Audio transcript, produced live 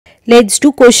Let's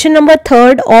do question number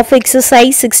 3rd of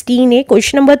exercise 16A.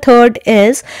 Question number 3rd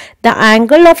is the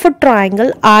angle of a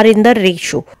triangle are in the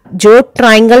ratio. जो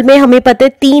triangle में हमें पता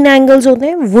है 3 angles होते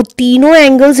हैं, वो तीनों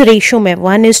एंगल्स रेशियो में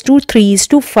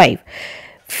 1:3:5.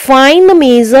 Find the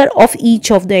measure of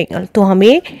each of the angle. तो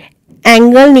हमें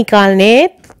एंगल निकालने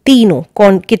तीनों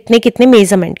कौन कितने कितने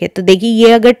मेजरमेंट के. तो देखिए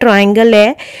ये अगर ट्राइंगल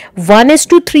है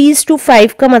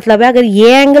 1:3:5 का मतलब है अगर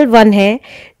ये एंगल 1 है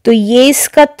तो ये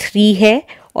इसका 3 है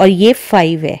और ये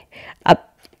 5 है. अब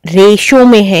रेशो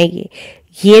में है,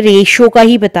 ये रेशो का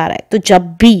ही बता रहा है. तो जब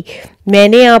भी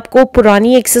मैंने आपको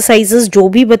पुरानी एक्सरसाइजेस जो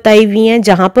भी बताई हुई हैं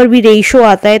जहां पर भी रेशो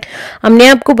आता है हमने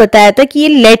आपको बताया था कि ये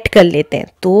लेट कर लेते हैं.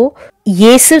 तो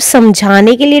ये सिर्फ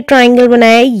समझाने के लिए ट्राइंगल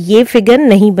बनाया है, ये फिगर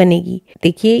नहीं बनेगी.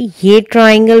 देखिए ये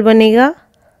ट्राइंगल बनेगा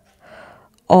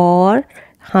और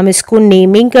हम इसको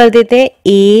नेमिंग कर देते हैं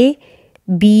A,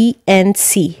 B and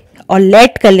C और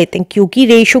लेट कर लेते हैं क्योंकि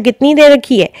रेशो कितनी दे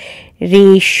रखी है,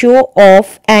 रेशो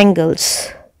ऑफ एंगल्स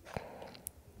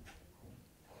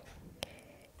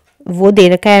वो दे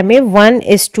रखा है हमें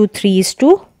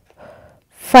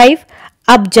 1:3:5.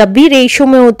 अब जब भी रेशो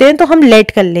में होते हैं तो हम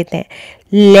लेट कर लेते हैं.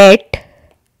 लेट,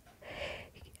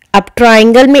 अब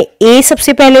ट्राइंगल में A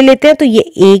सबसे पहले लेते हैं तो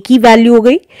ये A की वैल्यू हो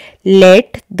गई.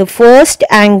 लेट द फर्स्ट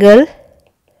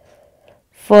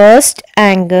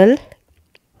एंगल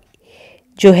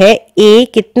जो है A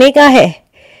कितने का है,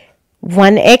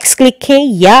 1x लिखें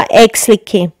या x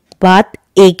लिखें, बात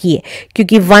एक ही है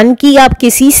क्योंकि 1 की आप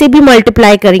किसी से भी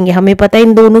मल्टीप्लाई करेंगे, हमें पता है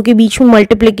इन दोनों के बीच में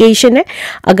मल्टीप्लिकेशन है.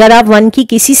 अगर आप 1 की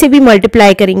किसी से भी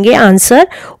मल्टीप्लाई करेंगे आंसर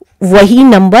वही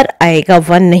नंबर आएगा,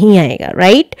 1 नहीं आएगा.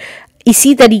 राइट.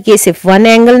 इसी तरीके से 1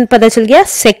 एंगल पता चल गया.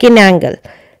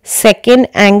 सेकेंड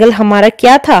एंगल हमारा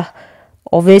क्या था,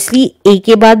 ऑब्वियसली A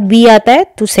के बाद B आता है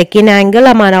तो सेकेंड एंगल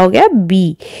हमारा हो गया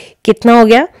B. कितना हो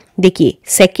गया, देखिए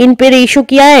सेकेंड पे रेशो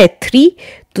क्या है 3,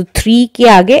 तो 3 के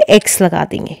आगे x लगा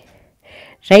देंगे.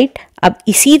 राइट. अब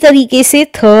इसी तरीके से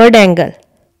थर्ड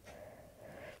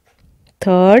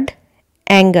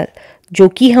एंगल जो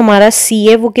कि हमारा C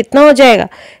है वो कितना हो जाएगा,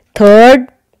 थर्ड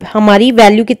हमारी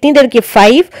वैल्यू कितनी दे रखी है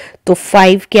 5, तो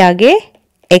 5 के आगे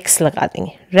x लगा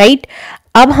देंगे. राइट.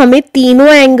 अब हमें तीनों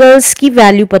एंगल्स की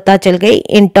वैल्यू पता चल गई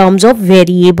in terms of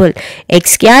variable.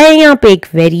 x क्या है, यहाँ पे एक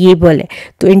वेरिएबल है,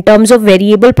 तो इन टर्म्स ऑफ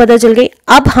वेरिएबल पता चल गई.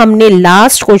 अब हमने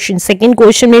लास्ट क्वेश्चन सेकंड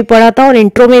क्वेश्चन में भी पढ़ा था और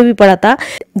इंट्रो में भी पढ़ा था,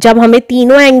 जब हमें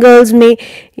तीनों एंगल्स में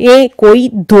ये कोई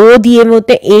दो दिए हुए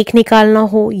होते हैं एक निकालना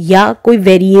हो या कोई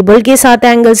वेरिएबल के साथ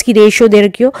एंगल्स की रेशियो दे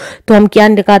रखी हो तो हम क्या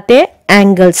निकालते हैं,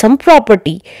 एंगल सम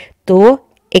प्रॉपर्टी. तो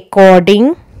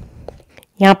अकॉर्डिंग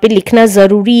यहाँ पे लिखना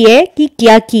जरूरी है कि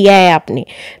क्या किया है आपने.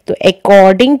 तो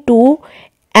according to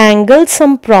angle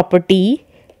sum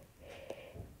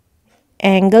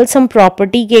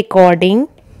property के अकॉर्डिंग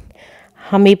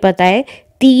हमें पता है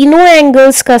तीनों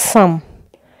एंगल्स का सम,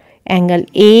 angle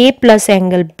A plus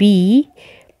angle B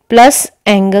plus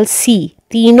angle C,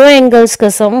 तीनों एंगल्स का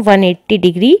सम 180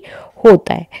 डिग्री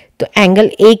होता है. तो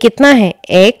एंगल A कितना है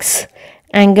x,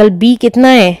 एंगल B कितना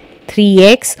है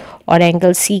 3x और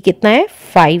एंगल C कितना है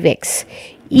 5x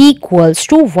इक्वल्स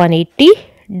टू 180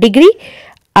 डिग्री.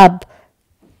 अब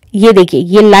ये देखिए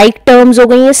ये लाइक टर्म्स हो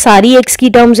गई हैं, सारी x की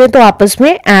टर्म्स हैं तो आपस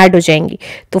में ऐड हो जाएंगी.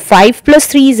 तो 5 +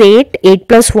 3 is 8, 8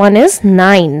 + 1 is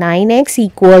 9, 9x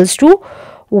equals to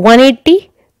 180.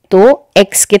 तो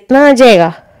x कितना आ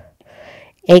जाएगा,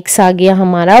 x आ गया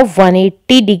हमारा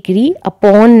 180 डिग्री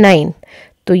अपॉन 9.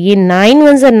 तो ये 9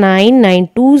 1 9, 9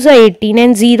 2 18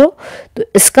 एंड 0. तो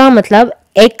इसका मतलब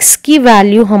x की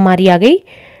वैल्यू हमारी आ गई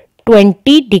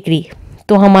 20 डिग्री.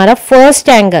 तो हमारा फर्स्ट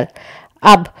एंगल,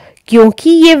 अब क्योंकि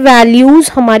ये वैल्यूज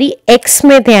हमारी x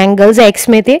में थे, एंगल्स x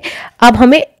में थे, अब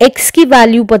हमें x की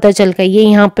वैल्यू पता चल गई है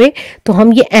यहाँ पे, तो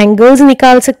हम ये एंगल्स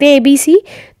निकाल सकते हैं ABC.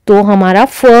 तो हमारा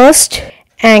फर्स्ट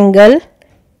एंगल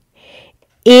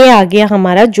A आ गया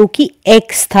हमारा जो कि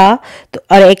x था, तो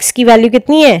और x की वैल्यू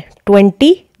कितनी है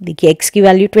 20. देखिए x की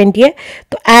वैल्यू 20 है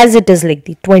तो एज इट इज लिख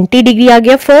दी, 20 डिग्री आ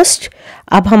गया फर्स्ट.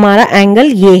 अब हमारा एंगल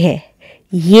ये है,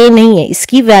 ये नहीं है,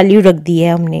 इसकी वैल्यू रख दी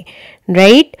है हमने.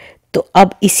 राइट. तो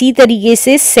अब इसी तरीके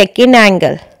से सेकेंड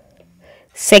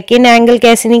एंगल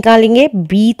कैसे निकालेंगे,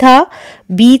 B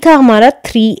था हमारा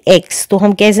 3x, तो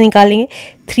हम कैसे निकालेंगे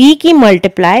 3 की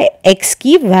मल्टीप्लाई x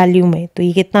की वैल्यू में. तो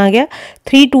ये कितना आ गया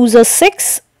 3 2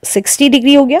 6, 60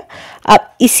 डिग्री हो गया. अब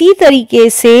इसी तरीके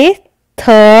से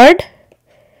थर्ड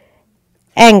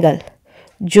एंगल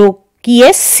जो कि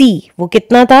है C, वो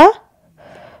कितना था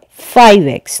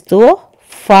 5x, तो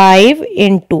 5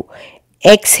 ×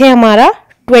 x है हमारा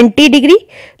 20 डिग्री,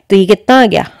 तो ये कितना आ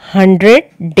गया 100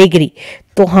 डिग्री.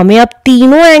 तो हमें अब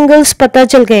तीनों एंगल्स पता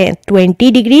चल गए हैं,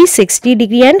 20 डिग्री, 60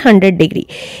 डिग्री एंड 100 डिग्री।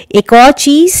 एक और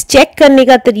चीज चेक करने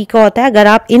का तरीका होता है, अगर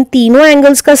आप इन तीनों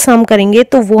एंगल्स का सम करेंगे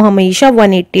तो वो हमेशा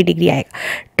 180 डिग्री आएगा।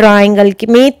 ट्राइंगल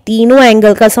में तीनों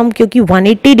एंगल का सम क्योंकि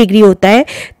 180 डिग्री होता है,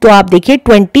 तो आप देखिए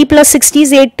 20 प्लस 60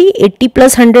 इज 80, 80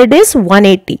 प्लस 100 इज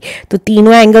 180, तो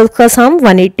तीनों एंगल्स का सम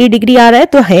 180 डिग्री आ रहा है,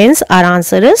 तो hence our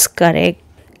answer is correct.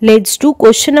 Let's do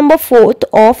question number 4th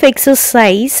of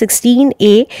exercise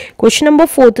 16a. Question number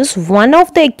 4th is one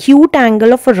of the acute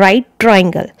angle of a right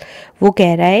triangle. वो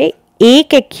कह रहा है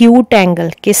एक acute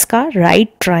angle किसका, right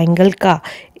triangle का,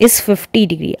 इस 50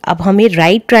 डिग्री। अब हमें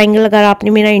right triangle, अगर आपने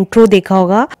मेरा इंट्रो देखा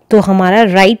होगा तो हमारा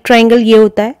right triangle ये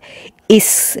होता है।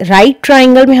 इस राइट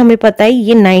ट्राइंगल में हमें पता है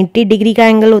ये 90 डिग्री का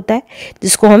एंगल होता है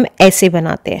जिसको हम ऐसे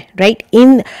बनाते हैं, राइट।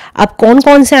 इन अब कौन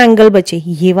कौन से एंगल बचे,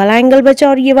 ये वाला एंगल बचा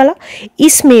और ये वाला,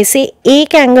 इसमें से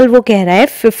एक एंगल वो कह रहा है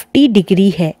 50 डिग्री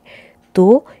है,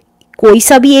 तो कोई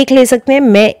सा भी एक ले सकते हैं,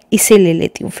 मैं इसे ले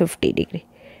लेती हूँ 50 डिग्री,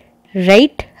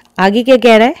 राइट। आगे क्या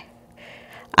कह रहा है,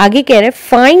 आगे कह रहा है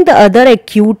find the other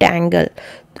acute angle.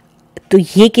 तो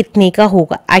ये कितने का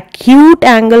होगा, एक्यूट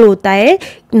एंगल होता है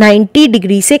 90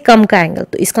 डिग्री से कम का एंगल,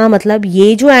 तो इसका मतलब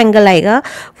ये जो एंगल आएगा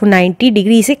वो 90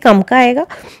 डिग्री से कम का आएगा।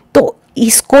 तो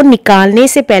इसको निकालने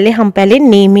से पहले हम पहले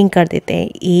नेमिंग कर देते हैं,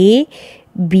 ए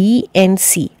बी एंड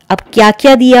सी। अब क्या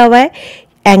क्या दिया हुआ है,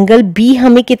 एंगल बी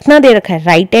हमें कितना दे रखा है,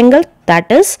 right angle,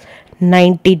 that is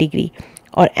 90 degree,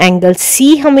 और एंगल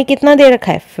सी हमें कितना दे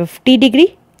रखा है, 50 डिग्री,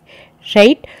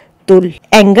 राइट। तो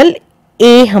एंगल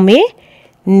ए हमें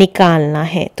निकालना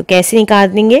है, तो कैसे निकाल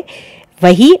देंगे,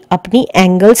 वही अपनी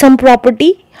एंगल सम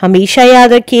प्रॉपर्टी हमेशा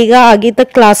याद रखिएगा, आगे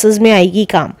तक क्लासेस में आएगी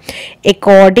काम।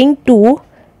 According to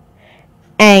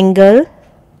angle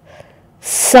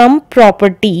sum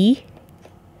property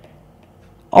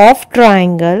of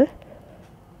triangle,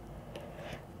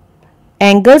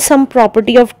 angle sum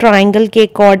property of triangle के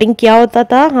अकॉर्डिंग क्या होता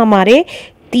था, हमारे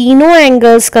तीनों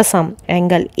एंगल्स का सम,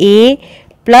 angle A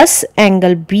plus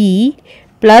angle B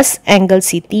plus angle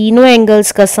C, तीनों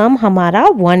एंगल्स का सम हमारा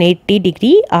 180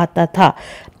 डिग्री आता था।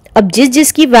 अब जिस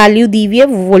जिसकी वैल्यू दी हुई है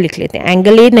वो लिख लेते हैं।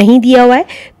 एंगल ए नहीं दिया हुआ है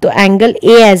तो angle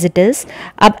A as it is.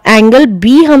 अब एंगल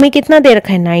बी हमें कितना दे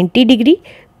रखा है, 90 डिग्री,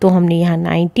 तो हमने यहाँ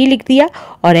 90 लिख दिया,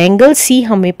 और एंगल सी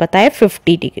हमें पता है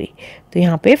 50 डिग्री, तो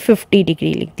यहाँ पे 50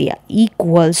 डिग्री लिख दिया,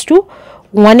 इक्वल्स टू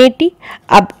 180।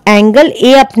 अब एंगल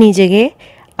ए अपनी जगह,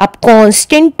 अब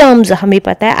कांस्टेंट टर्म्स हमें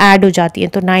पता है ऐड हो जाती हैं,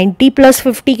 तो 90 प्लस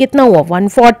 50 कितना हुआ,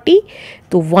 140,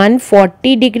 तो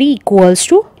 140 डिग्री इक्वल्स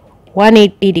टू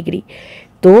 180 डिग्री।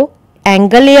 तो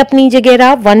एंगल ए अपनी जगह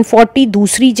रहा, 140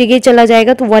 दूसरी जगह चला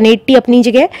जाएगा, तो 180 अपनी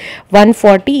जगह,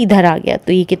 140 इधर आ गया,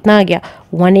 तो ये कितना आ गया,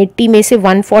 180 में से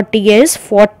 140 गया इज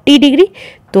 40 डिग्री।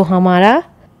 तो हमारा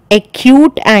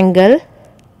एक्यूट एंगल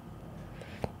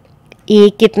ए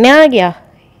कितना आ गया,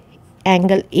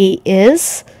 angle A is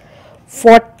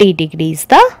 40 degrees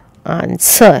the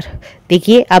answer.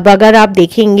 देखिए अब अगर आप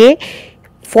देखेंगे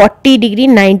 40 डिग्री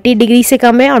 90 डिग्री से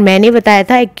कम है, और मैंने बताया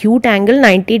था एक्यूट एंगल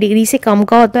 90 डिग्री से कम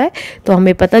का होता है, तो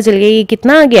हमें पता चल गया ये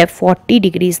कितना आ गया, 40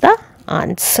 डिग्रीज द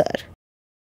आंसर।